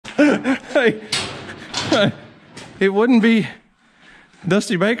Hey, it wouldn't be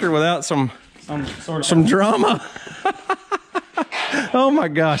Dusty Baker without some drama. Oh my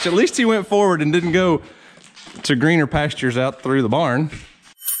gosh, at least he went forward and didn't go to greener pastures out through the barn.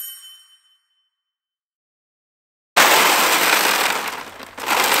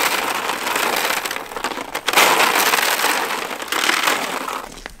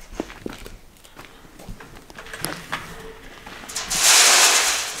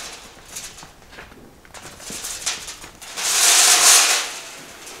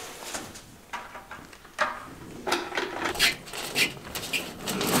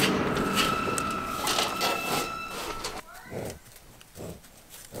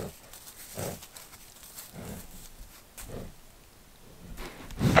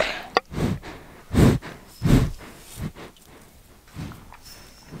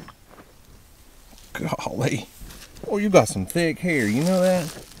 Golly. Oh, you got some thick hair, you know that?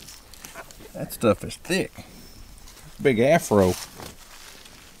 That stuff is thick. Big afro.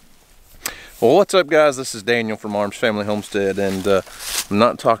 Well, what's up guys? This is Daniel from Arms Family Homestead, and I'm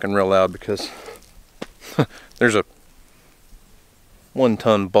not talking real loud because there's a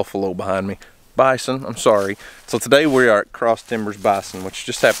 1-ton buffalo behind me. Bison, I'm sorry. So today we are at Cross Timbers Bison, which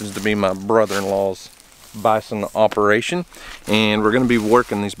just happens to be my brother-in-law's bison operation, and we're going to be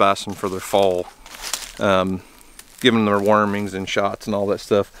working these bison for their fall. Giving them their wormings and shots and all that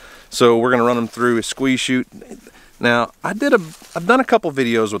stuff. So we're gonna run them through a squeeze chute. Now I've done a couple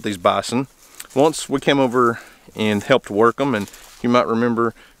videos with these bison. Once we came over and helped work them, and you might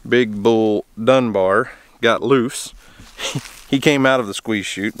remember Big Bull Dunbar got loose. He came out of the squeeze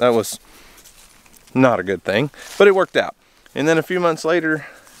chute. That was not a good thing, but it worked out. And then a few months later,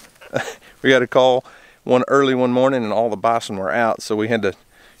 we got a call early one morning and all the bison were out, so we had to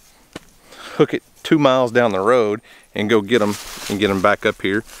hook it 2 miles down the road and go get them back up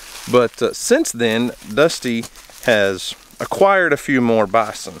here. But since then, Dusty has acquired a few more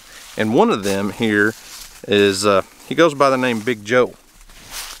bison, and one of them here is he goes by the name Big Joe,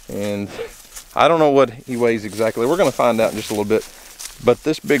 and I don't know what he weighs exactly. We're gonna find out in just a little bit. But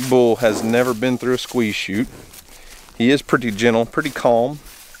this big bull has never been through a squeeze chute. He is pretty gentle, pretty calm,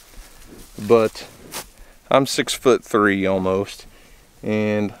 but I'm 6'3" almost,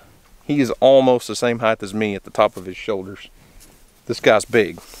 and he is almost the same height as me at the top of his shoulders. This guy's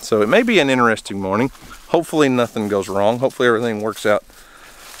big. So it may be an interesting morning. Hopefully nothing goes wrong. Hopefully everything works out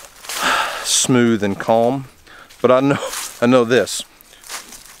smooth and calm. But I know this.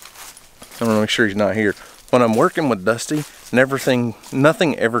 I want to make sure he's not here. When I'm working with Dusty, nothing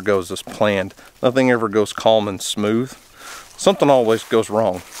ever goes as planned. Nothing ever goes calm and smooth. Something always goes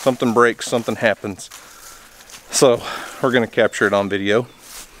wrong. Something breaks, something happens. So we're going to capture it on video.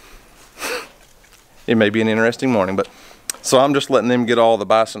 It may be an interesting morning, but so I'm just letting them get all the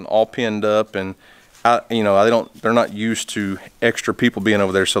bison all pinned up, and they're not used to extra people being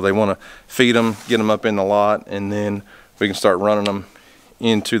over there, so they want to feed them, get them up in the lot, and then we can start running them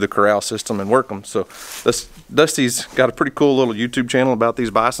into the corral system and work them. So Dusty's got a pretty cool little YouTube channel about these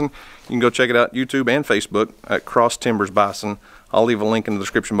bison. You can go check it out, YouTube and Facebook, at Cross Timbers Bison. I'll leave a link in the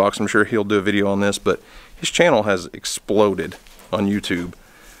description box. I'm sure he'll do a video on this, but his channel has exploded on YouTube.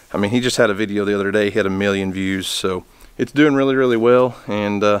 I mean, he just had a video the other day, he had 1 million views, so it's doing really, really well.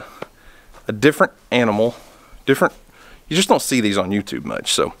 And a different animal, you just don't see these on YouTube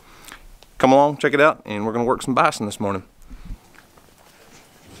much. So come along, check it out, and we're gonna work some bison this morning.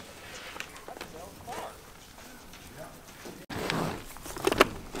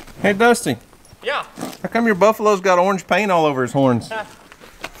 Hey Dusty. Yeah. How come your buffalo's got orange paint all over his horns?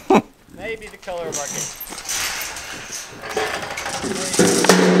 Maybe the color of our game.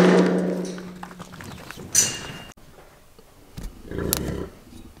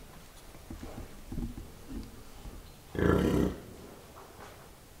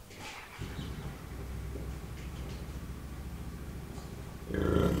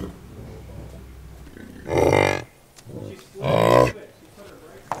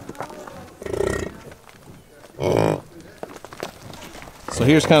 So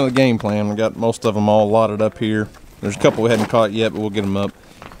here's kind of the game plan. We got most of them all lotted up here. There's a couple we hadn't caught yet, but we'll get them up.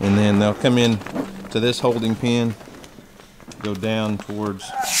 And then they'll come in to this holding pen, go down towards,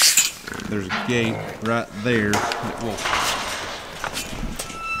 there's a gate right there.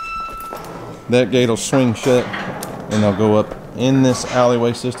 That gate will swing shut, and they'll go up in this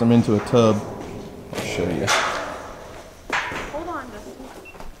alleyway system into a tub. I'll show you. Hold on, Dusty.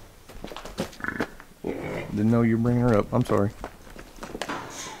 Didn't know you were bringing her up. I'm sorry.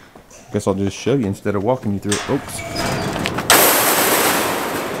 Guess I'll just show you instead of walking you through it. Oops.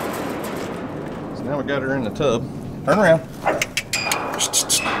 So now we got her in the tub. Turn around.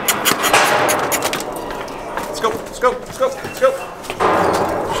 go, let's go, let's go.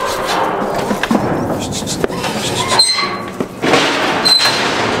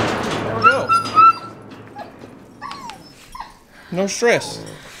 There we go. No stress.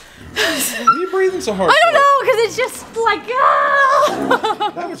 Why are you breathing so hard? I don't know, because it's just like,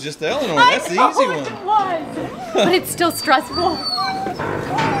 ah! That was just Eleanor. That's the easy one. It was. But it's still stressful. It's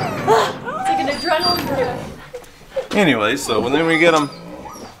like an adrenaline rush. Anyway, so then we get them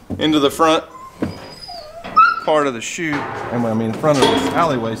into the front part of the chute, and I mean front of the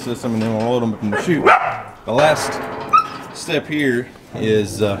alleyway system, and then we'll load them up in the chute. The last step here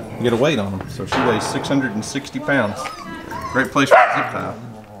is get a weight on them. So she weighs 660 pounds. Great place for a zip tie.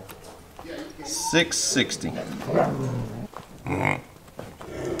 660.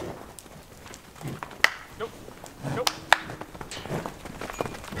 Nope. Nope.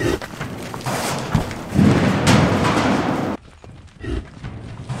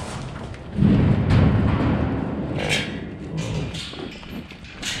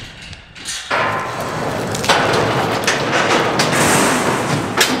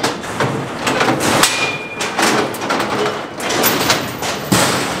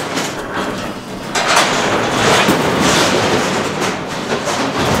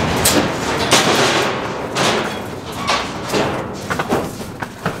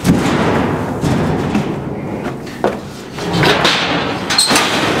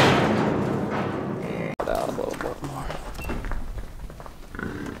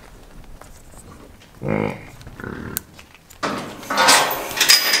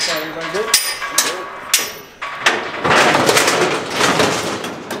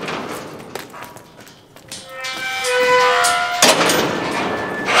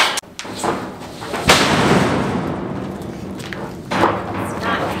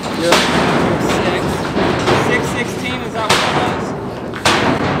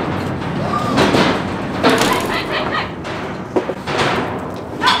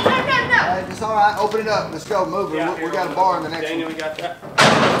 Open it up. Let's go. Move it. Yeah, we got a bar in the next Daniel, one. we got that.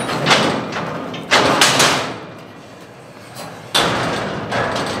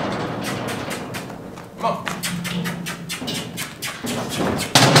 Come on.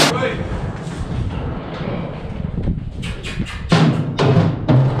 Wait.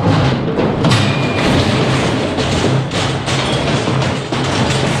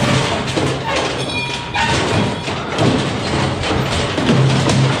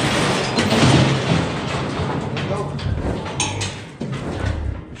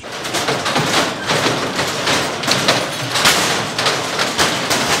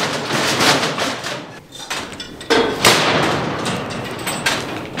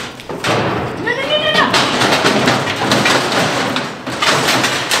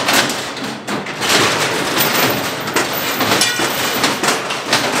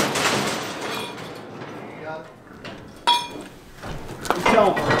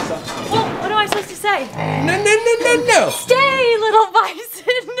 Well, what am I supposed to say? No. Stay, little bison!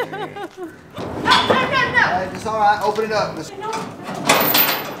 No! It's all right. Open it up. Let's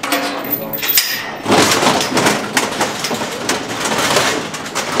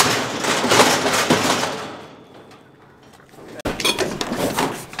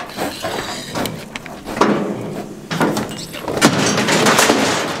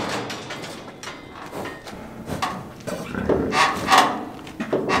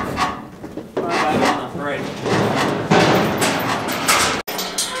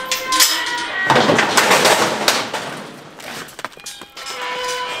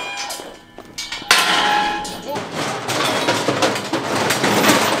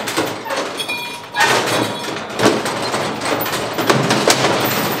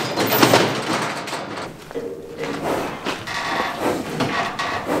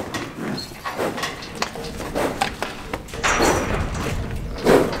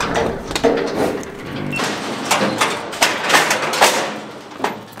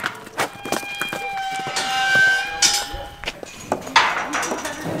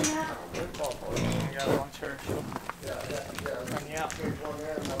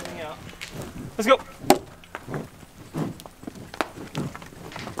Let's go.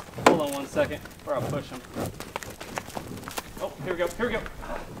 Hold on 1 second, or I'll push him. Oh, here we go. Here we go.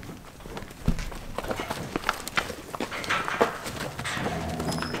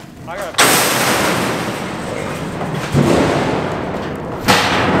 I gotta.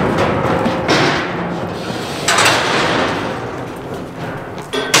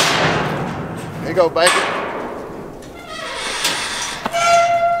 Here you go, bacon.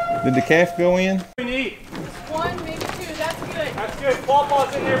 Did the calf go in? We need. One, maybe two, that's good. That's good.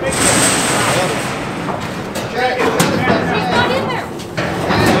 Pawpaw's in there. Make sure. Check it. He's not in there.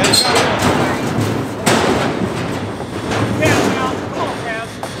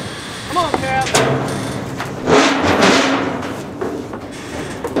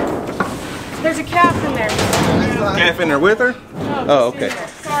 half in there with her? Oh, okay.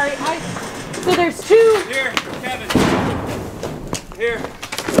 Sorry, so there's two. Here, Kevin. Here.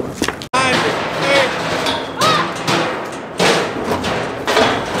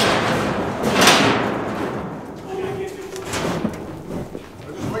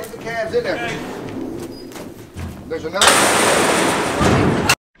 Just wait the calves in there. There's another.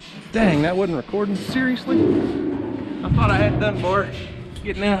 Dang, that wasn't recording. Seriously? I thought I had Dunbar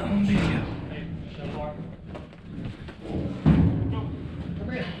getting out on video. Come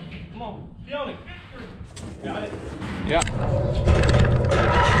here. Come on. Get on it. Got it. Yeah.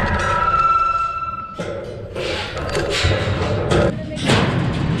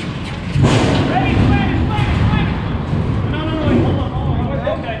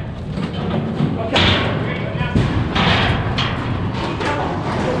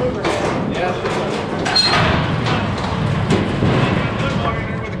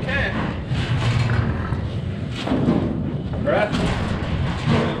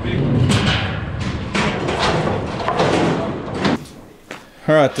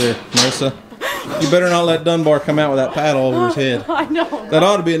 All right there, Melissa. You better not let Dunbar come out with that paddle over his head. I know. That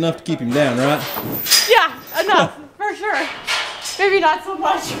ought to be enough to keep him down, right? Yeah, enough, for sure. Maybe not so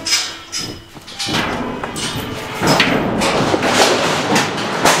much.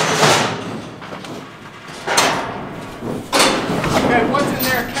 Okay, what's in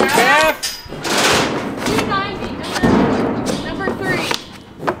there, calf? 290, number 3.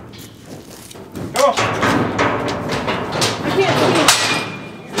 Go. I can't see it.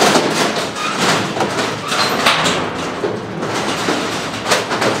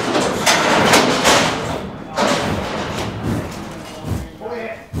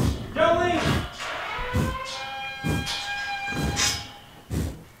 Joby.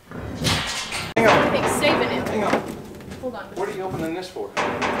 Hang on. I think saving it. Hang on. Hold on. What are you opening this for?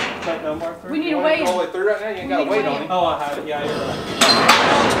 Check Dunbar through. We need You to want it wait. all the way through right now? You ain't got to need to wait wait. on him. Oh, I have it. Yeah, you're right.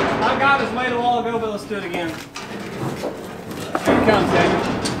 I got this made a while ago, but let's do it again. Here it comes, Daniel.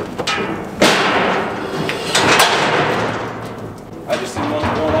 I just didn't want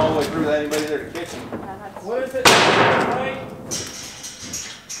him going all the way through without anybody there to catch him. What is it? Wait.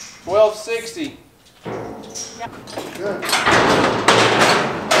 1260. Good.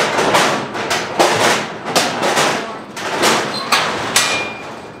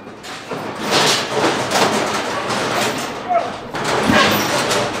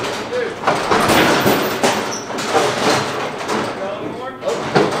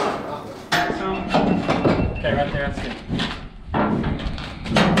 Okay, right there, that's good.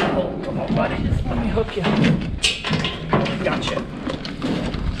 Oh, come on, buddy. Just let me hook you. Gotcha.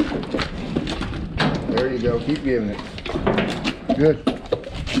 There you go. Keep giving it. Good.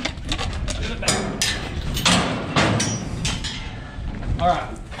 All right.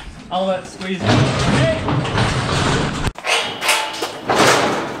 I'll let it squeeze in. Hey!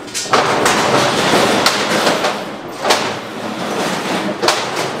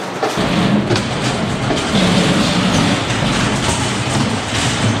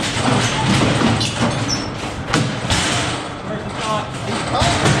 Where's the shot?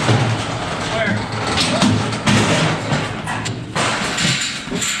 Where?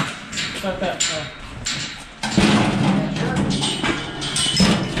 Let that go.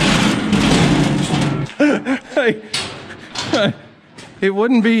 Hey, it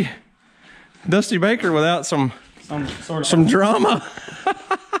wouldn't be Dusty Baker without some drama.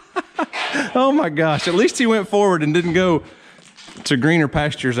 Oh my gosh, at least he went forward and didn't go to greener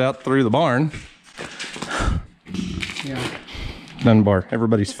pastures out through the barn. Yeah. Dunbar,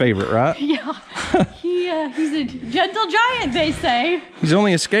 everybody's favorite, right? Yeah. He's a gentle giant, they say. He's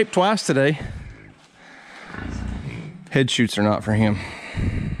only escaped twice today. Head shoots are not for him.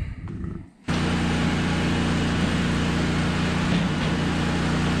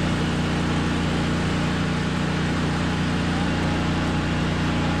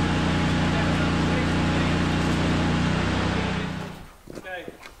 Okay.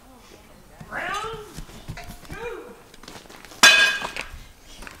 Round 2.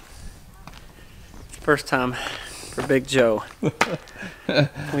 First time for Big Joe.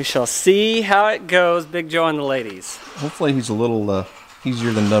 We shall see how it goes, Big Joe and the ladies. Hopefully he's a little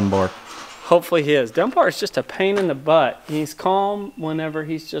easier than Dunbar. Hopefully he is. Dunbar is just a pain in the butt. He's calm whenever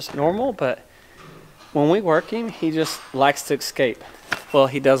he's just normal, but when we work him, he just likes to escape. Well,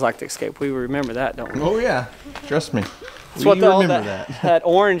 he does like to escape. We remember that, don't we? Oh yeah, trust me. That's what all that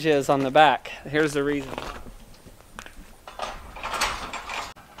orange is on the back. Here's the reason.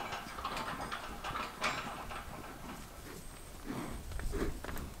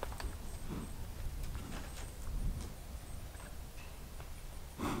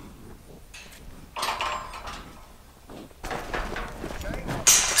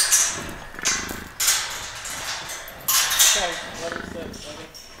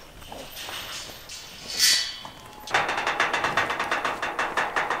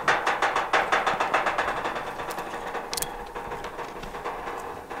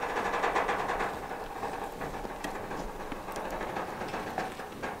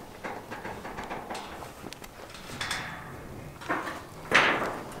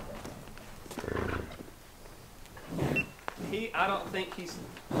 don't think he's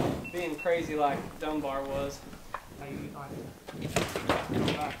being crazy like Dunbar was. How you eat like that? Go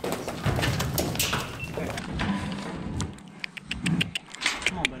backwards. Okay.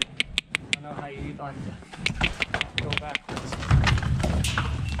 Come on, buddy. I know how you eat like that. Go backwards.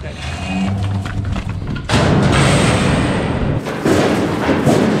 Okay.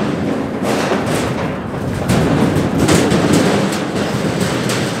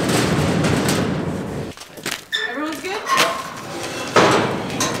 Everyone's good?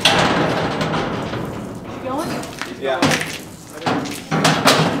 You going? Yeah.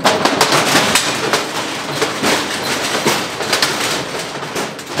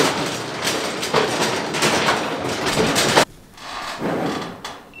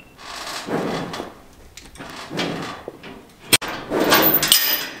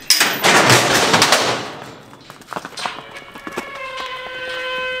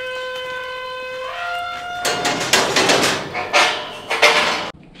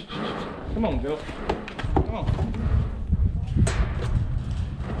 Come on, Joe. Come on.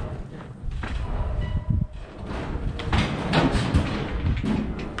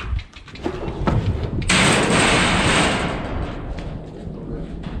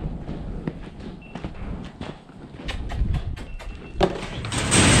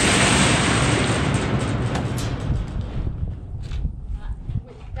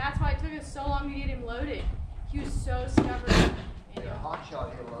 That's why it took us so long to get him loaded. He was so stubborn. Yeah, hot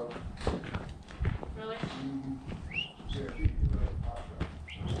shot here, low. Really?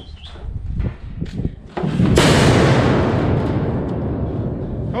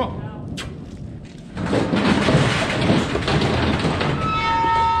 Come on.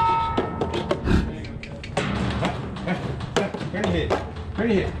 Turn your head. Turn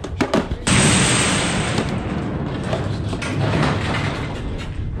your head.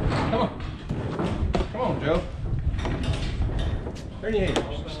 Come on. Come on, Joe. Turn your head.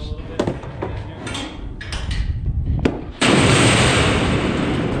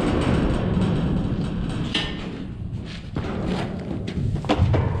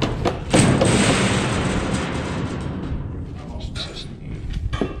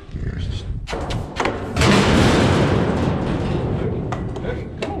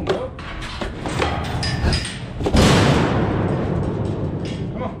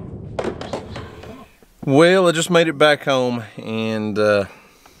 Well, I just made it back home, and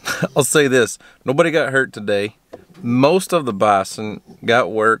I'll say this, nobody got hurt today. Most of the bison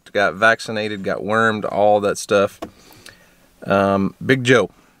got worked, got vaccinated, got wormed, all that stuff. Big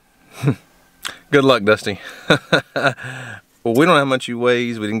Joe. Good luck, Dusty. Well, we don't know how much he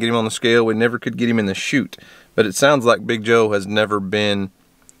weighs. We didn't get him on the scale. We never could get him in the chute. But it sounds like Big Joe has never been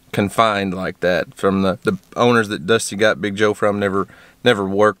confined like that. From the owners that Dusty got Big Joe from, never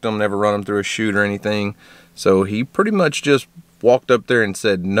worked him, never run him through a chute or anything. So he pretty much just walked up there and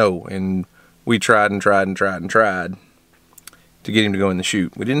said no. And we tried and tried and tried and tried to get him to go in the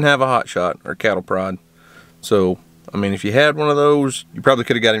chute. We didn't have a hot shot or cattle prod. So, I mean, if you had one of those, you probably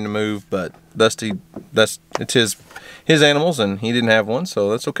could have got him to move. But Dusty, it's his animals, and he didn't have one,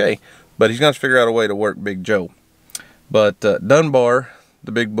 so that's okay. But he's going to figure out a way to work Big Joe. But Dunbar,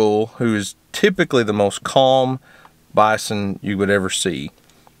 the big bull, who is typically the most calm bison you would ever see,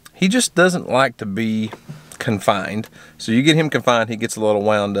 he just doesn't like to be confined. So you get him confined, he gets a little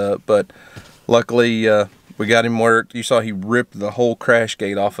wound up. But luckily, we got him worked. You saw he ripped the whole crash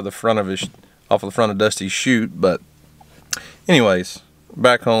gate off of the front of Dusty's chute. But anyways,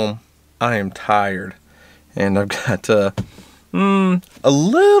 back home, I am tired, and I've got a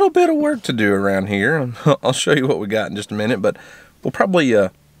little bit of work to do around here. I'll show you what we got in just a minute, but we'll probably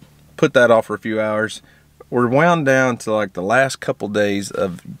put that off for a few hours. We're wound down to like the last couple days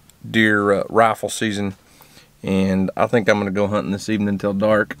of deer rifle season, and I think I'm gonna go hunting this evening until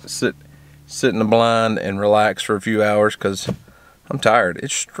dark, sit in the blind and relax for a few hours, because I'm tired.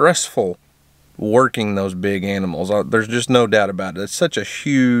 It's stressful working those big animals. There's just no doubt about it. It's such a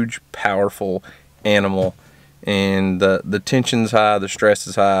huge, powerful animal, and the tension's high, the stress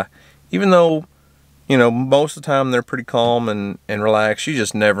is high. Even though, you know, most of the time they're pretty calm and relaxed, you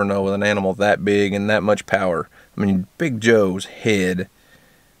just never know with an animal that big and that much power. I mean, Big Joe's head,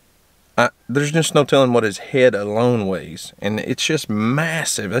 there's just no telling what his head alone weighs, and it's just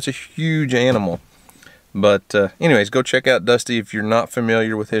massive. That's a huge animal. But anyways, go check out Dusty if you're not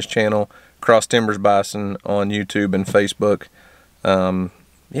familiar with his channel, Cross Timbers Bison, on YouTube and Facebook.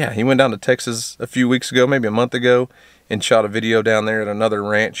 Yeah, he went down to Texas a few weeks ago, maybe a month ago, and shot a video down there at another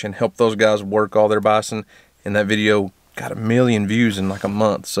ranch and helped those guys work all their bison, and that video got 1 million views in like a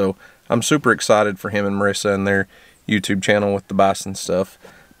month. So I'm super excited for him and Marissa and their YouTube channel with the bison stuff.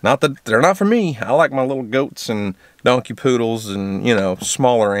 Not that they're not for me. I like my little goats and donkey poodles and, you know,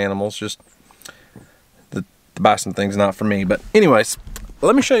 smaller animals. Just the bison thing's not for me. But anyways,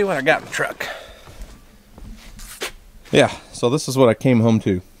 let me show you what I got in the truck. Yeah, so this is what I came home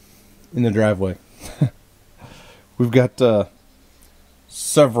to in the driveway. We've got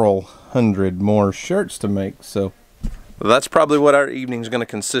several hundred more shirts to make, so that's probably what our evening's going to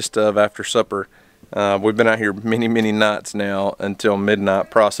consist of after supper. We've been out here many nights now until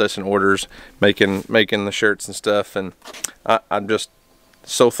midnight processing orders, making the shirts and stuff, and I'm just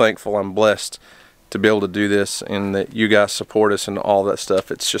so thankful. I'm blessed to be able to do this and that you guys support us and all that stuff.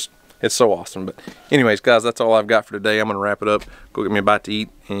 It's so awesome. But anyways, guys, that's all I've got for today. I'm going to wrap it up, go get me a bite to eat,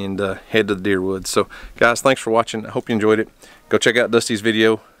 and head to the deer woods. So guys, thanks for watching. I hope you enjoyed it. Go check out Dusty's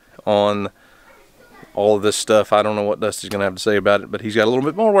video on all of this stuff. I don't know what Dusty's going to have to say about it, but he's got a little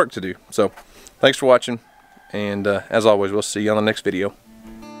bit more work to do. So thanks for watching, and as always, we'll see you on the next video.